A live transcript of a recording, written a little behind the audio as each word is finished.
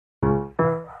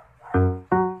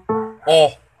Oh,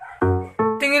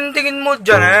 tingin-tingin mo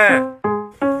dyan eh.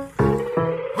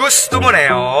 Gusto mo na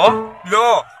yun?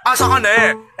 Lo, asa ka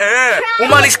na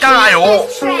umalis ka ngayon.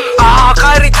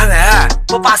 Kairita na.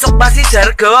 Papasok ba si sir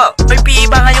ko? May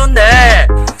piba ngayon eh.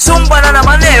 Sumba na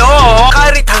naman eh,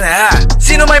 Kairita na.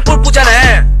 Sino may pulpo dyan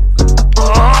eh?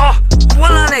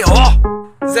 Wala na yun.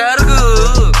 Sir ko,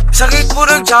 sakit mo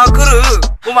ng chakra.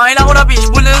 Kumain ako na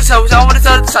fishbowl na saw-saw mo na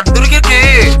sa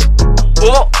durugit.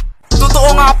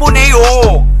 Totoo nga po na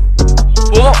yun.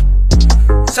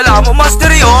 Salamat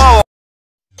master yun.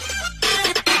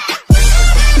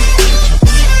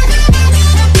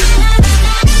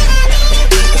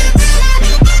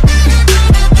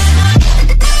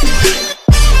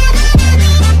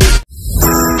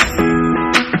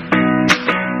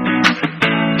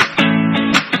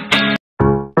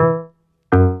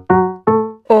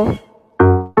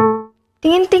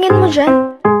 Tingin-tingin mo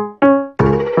dyan.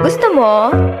 Gusto mo?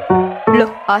 Lo,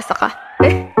 asa ka.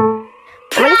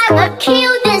 Umalis ka nga.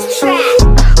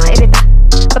 Kairita,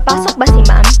 papasok ba si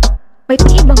ma'am? May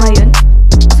tii ba ngayon?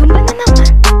 Zumba na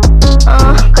naman.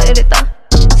 Kairita,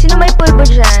 sino may pulbo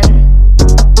dyan?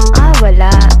 Wala.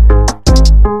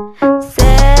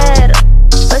 Sir,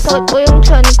 masakit po yung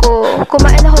tiyan ko.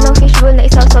 Kumain ako ng fishbowl na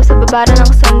isaw-saw sa babara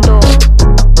ng sando.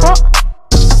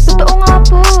 Totoo nga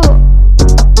po.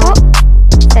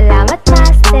 Salamat,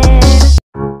 master.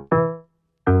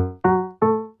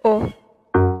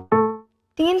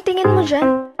 Tingin-tingin mo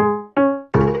dyan.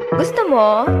 Gusto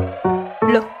mo?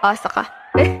 Lo, asa ka.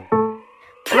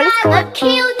 Umalis ka nga.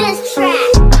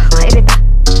 Kairita,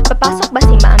 papasok ba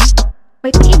si ma'am? May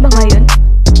tii ba ngayon?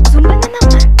 Zumba na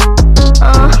naman.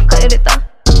 Kairita,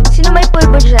 sino may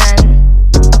pulbo dyan?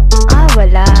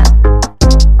 Wala.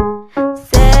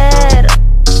 Sir,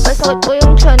 masakit po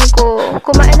yung tiyan ko.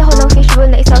 Kumain ako ng fishbowl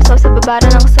na isaw-saw sa babara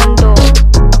ng sando.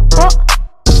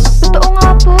 Totoo nga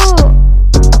po.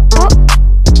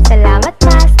 Salamat,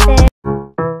 master.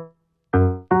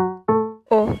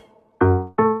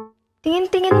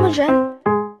 Tingin-tingin mo dyan.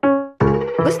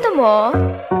 Gusto mo?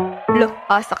 Lo,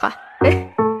 asa ka.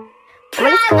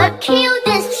 Umalis ka nga.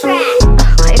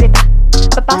 Kairita,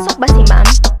 papasok ba si ma'am?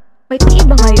 May tii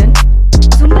ba ngayon?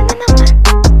 Zumba na naman.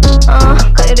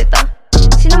 Kairita,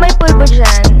 sino may pulbo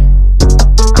dyan?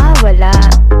 Wala.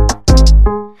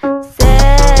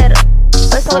 Sir,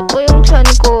 masakit po yung tiyan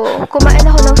ko. Kumain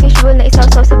ako ng fishbowl na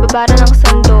isaw-saw sa babara ng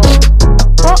sando.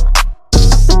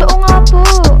 Totoo nga po.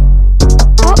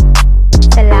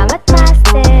 Salamat,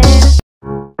 master.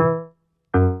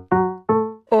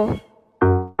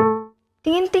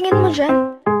 Tingin-tingin mo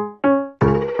dyan.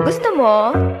 Gusto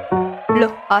mo? Lo,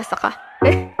 asa ka.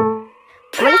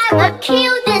 Umalis ka nga.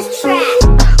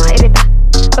 Kairita,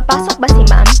 papasok ba si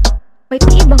ma'am? May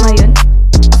tii ba ngayon?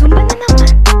 Zumba na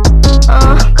naman.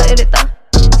 Kairita,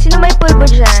 sino may pulbo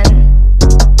dyan?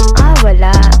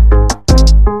 Wala.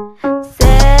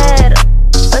 Sir,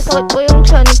 masakit po yung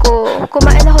tiyan ko.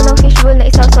 Kumain ako ng fishbowl na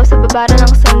isaw-saw sa babara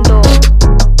ng sando.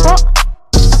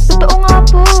 Totoo nga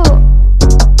po.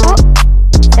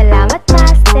 Salamat,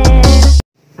 master.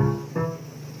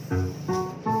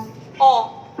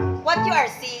 What you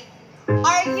are seeing?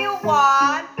 Are you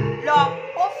one? Look,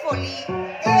 hopefully.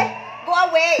 Go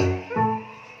away.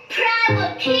 I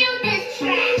will kill this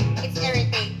trash. It's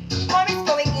irritating. Mommy's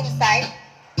going inside.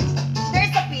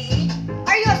 There's a PE.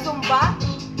 Are you a Zumba?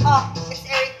 It's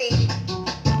irritating.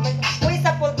 Who is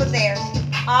a pulpo there?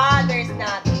 There's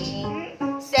nothing.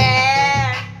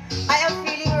 Sir, I am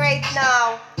feeling right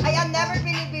now. I have never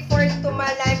believed before into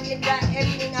my life in the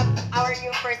evening of our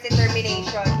new first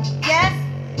determination. Yes,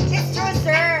 it's true,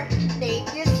 sir.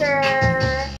 Thank you, sir.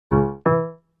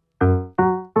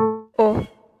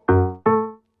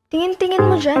 Tingin-tingin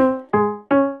mo dyan.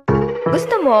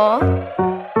 Gusto mo?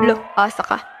 Lo, asa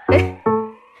ka.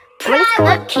 Umalis ka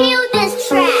nga.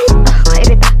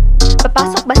 Kairita,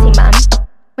 papasok ba si ma'am?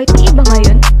 May tii ba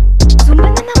ngayon? Zumba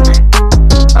na naman.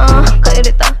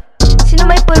 Kairita, sino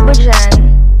may pulbo dyan?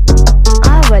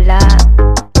 Wala.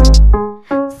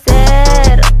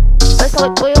 Sir,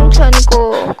 masakit po yung tiyan ko.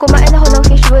 Kumain ako ng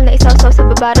fishbowl na isaw-saw sa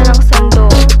babara ng sando.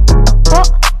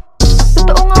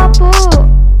 Totoo nga po.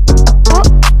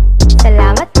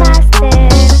 Salamat, master.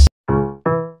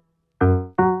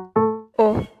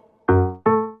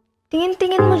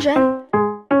 Tingin-tingin mo dyan.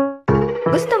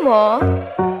 Gusto mo?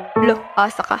 Lo,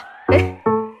 asa ka.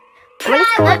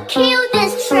 Umalis ka nga.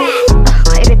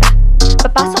 Kairita,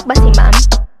 papasok ba si ma'am?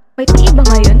 May tii ba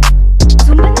ngayon?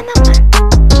 Zumba na naman.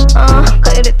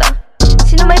 Kairita,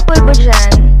 sino may pulbo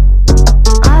dyan?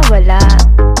 Wala.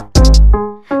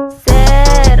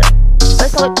 Sir,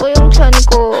 masakit po yung tiyan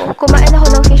ko. Kumain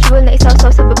ako ng fishbowl na isaw-saw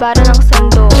sa babara ng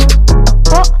sando.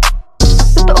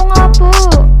 Totoo nga po.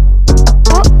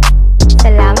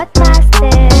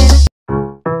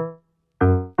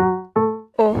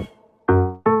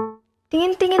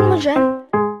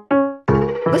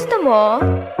 mo?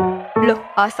 Lo,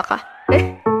 asa ka.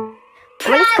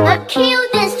 Umalis ka nga. Kill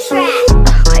this track.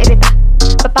 Kairita.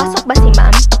 Papasok ba si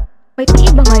ma'am? May tii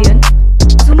ba ngayon?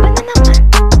 Zumba na naman.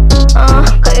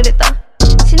 Kairita.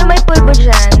 Sino may pulbo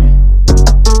dyan?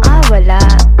 Wala.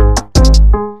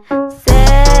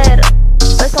 Sir,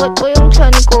 masakit po yung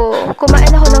tiyan ko.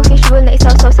 Kumain ako ng fishbowl na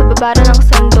isasaw sa babara ng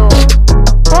sando.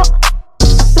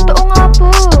 Totoo nga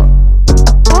po.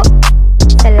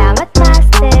 Salamat,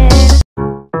 master.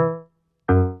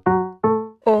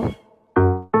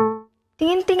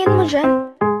 Tingin-tingin mo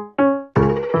dyan.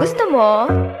 Gusto mo?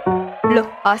 Lo,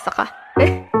 asa ka.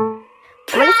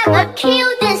 Umalis ka nga. Kill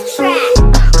this track.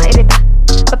 Kairita.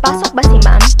 Papasok ba si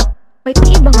ma'am? May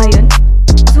tii ba ngayon?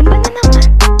 Zumba na naman.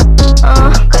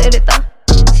 Kairita.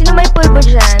 Sino may pulbo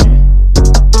dyan?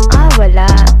 Wala.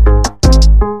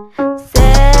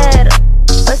 Sir,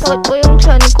 masakit po yung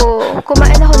tiyan ko.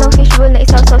 Kumain ako ng fishbowl na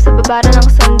isasaw sa babara ng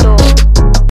sando.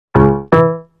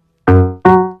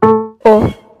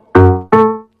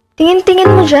 Tingin-tingin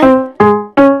mo dyan.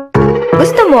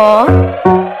 Gusto mo?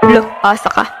 Lo, asa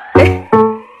ka.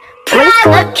 Umalis ka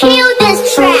nga. Kill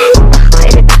this track.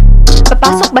 Kairita.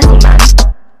 Papasok ba si ma'am?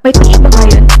 May tii ba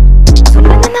ngayon?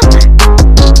 Zumba na naman.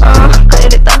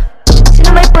 Kairita.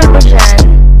 Sino may pulbo dyan?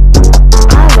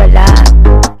 Wala.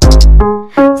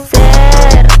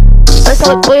 Sir,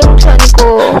 masakit po yung tiyan ko.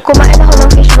 Kumain ako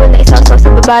ng fishbowl na isasaw sa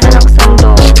babara ng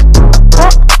sando.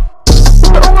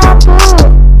 Totoo nga po.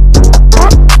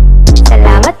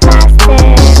 Salamat,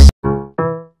 master.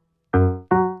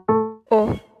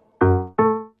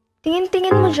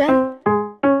 Tingin-tingin mo dyan.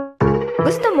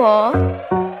 Gusto mo?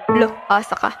 Lo,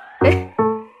 asa ka.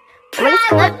 Umalis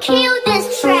ka nga. Kill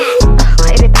this track.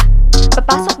 Kairita.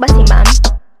 Papasok ba si ma'am?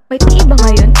 May tii ba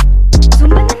ngayon?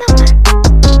 Zumba na naman.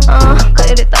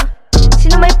 Kairita.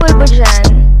 Sino may pulbo dyan?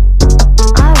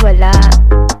 Wala.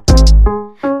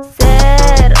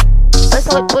 Sir,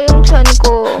 masakit po yung tiyan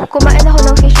ko. Kumain ako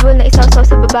ng fishbowl na isasaw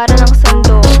sa babara ng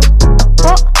sando.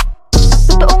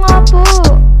 Totoo nga po.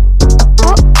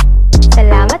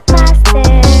 Salamat,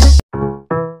 master.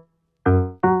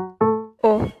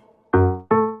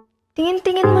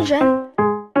 Tingin-tingin mo dyan.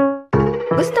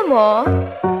 Gusto mo?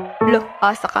 Lo,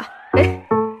 asa ka.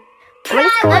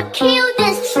 Umalis ka nga. Kill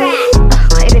this track.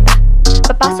 Kairita.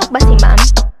 Papasok ba si ma'am?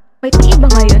 May tii ba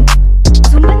ngayon?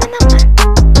 Zumba na naman.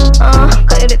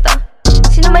 Kairita.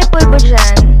 Sino may pulbo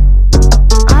dyan?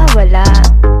 Wala.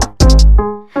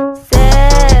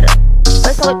 Sir,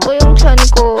 masakit po yung tiyan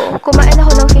ko. Kumain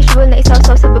ako ng fishbowl na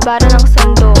isasaw sa babara ng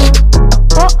sando.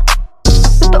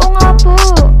 Totoo nga po.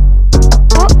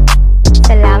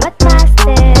 Salamat,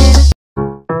 master.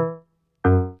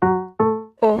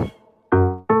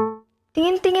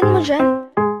 Tingin-tingin mo dyan.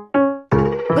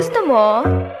 Gusto mo?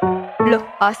 Lo,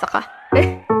 asa ka.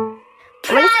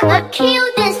 Umalis ka nga. Kill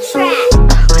this track.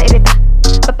 Kairita.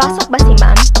 Papasok ba si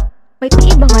ma'am? May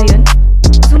tii ba ngayon?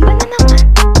 Zumba na naman.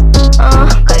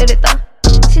 Kairita.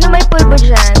 Sino may pulbo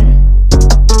dyan?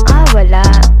 Wala.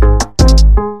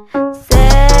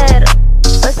 Sir,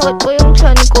 masakit po yung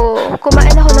tiyan ko.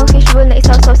 Kumain ako ng fishbowl na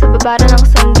isasaw sa babara ng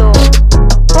sando.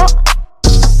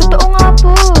 Totoo nga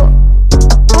po.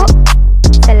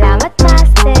 Salamat,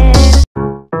 master.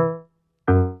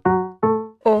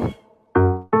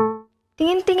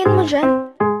 Tingin-tingin mo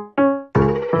dyan.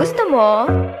 Gusto mo?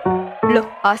 Lo,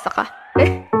 asa ka.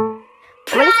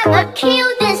 Umalis ka nga. Kill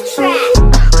this track.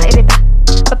 Kairita.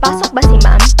 Papasok ba si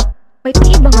ma'am? May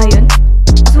tii ba ngayon?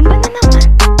 Zumba na naman.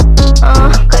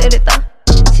 Kairita.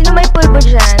 Sino may pulbo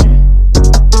dyan?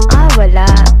 Wala.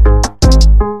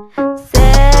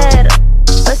 Sir,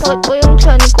 masakit po yung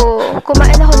tiyan ko.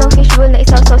 Kumain ako ng fishbowl na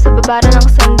isasaw sa babara ng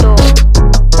sando.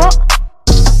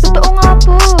 Totoo nga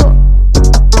po.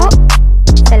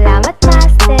 Salamat,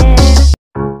 master.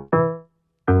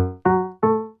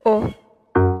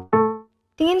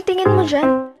 Tingin-tingin mo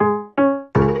dyan.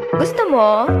 Gusto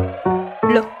mo?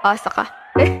 Lo, asa ka.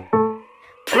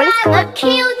 Umalis ka nga.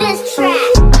 Kill this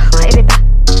track. Kairita.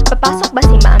 Papasok ba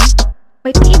si ma'am?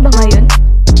 May tii ba ngayon?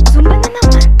 Zumba na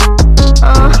naman.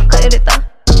 Kairita.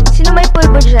 Sino may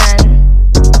pulbo dyan?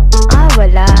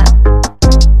 Wala.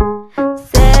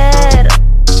 Sir,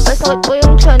 masakit po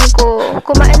yung tiyan ko.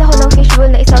 Kumain ako ng fishbowl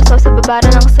na isasaw sa babara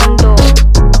ng sando.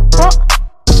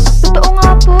 Totoo nga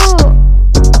po.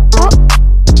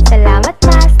 Salamat,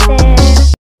 master.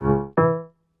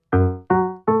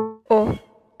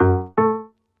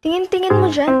 Tingin-tingin mo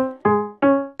dyan.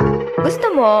 Gusto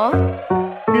mo?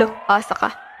 Lo, asa ka.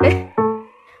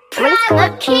 Umalis ka nga.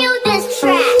 Kill this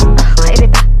track.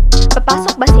 Kairita.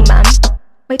 Papasok ba si ma'am?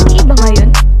 May tii ba ngayon?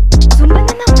 Zumba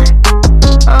na naman.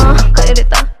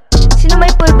 Kairita. Sino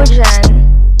may pulbo dyan?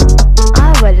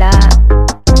 Wala.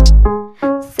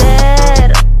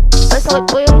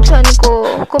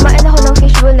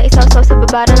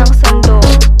 buksan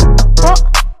to.